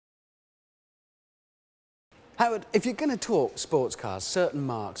Howard, if you're going to talk sports cars, certain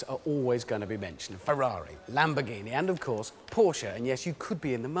marques are always going to be mentioned. Ferrari, Lamborghini and, of course, Porsche. And yes, you could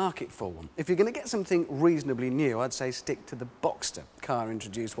be in the market for one. If you're going to get something reasonably new, I'd say stick to the Boxster. Car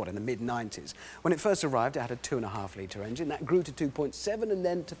introduced, in the mid-90s. When it first arrived, it had a 2.5-litre engine. That grew to 2.7 and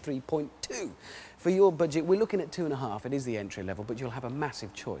then to 3.2. For your budget, we're looking at 2.5. It is the entry level, but you'll have a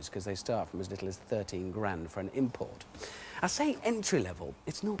massive choice because they start from as little as 13 grand for an import. I say entry level,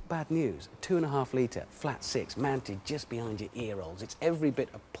 it's not bad news. 2.5-litre, flat six, mounted just behind your ear holes. It's every bit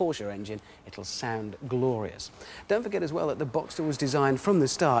a Porsche engine. It'll sound glorious. Don't forget as well that the Boxster was designed from the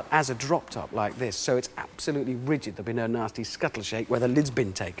start as a drop top like this, so it's absolutely rigid. There'll be no nasty scuttle shake where the lid's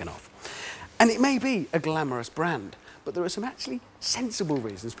been taken off. And it may be a glamorous brand, but there are some actually sensible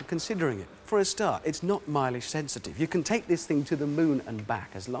reasons for considering it. For a start, it's not mileage sensitive. You can take this thing to the moon and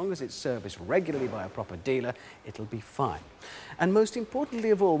back. As long as it's serviced regularly by a proper dealer, it'll be fine. And most importantly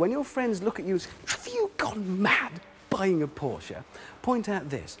of all, when your friends look at you and say, "Have you gone mad buying a Porsche?" point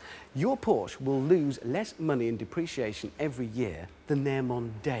out this: your Porsche will lose less money in depreciation every year than their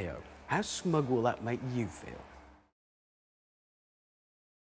Mondeo. How smug will that make you feel?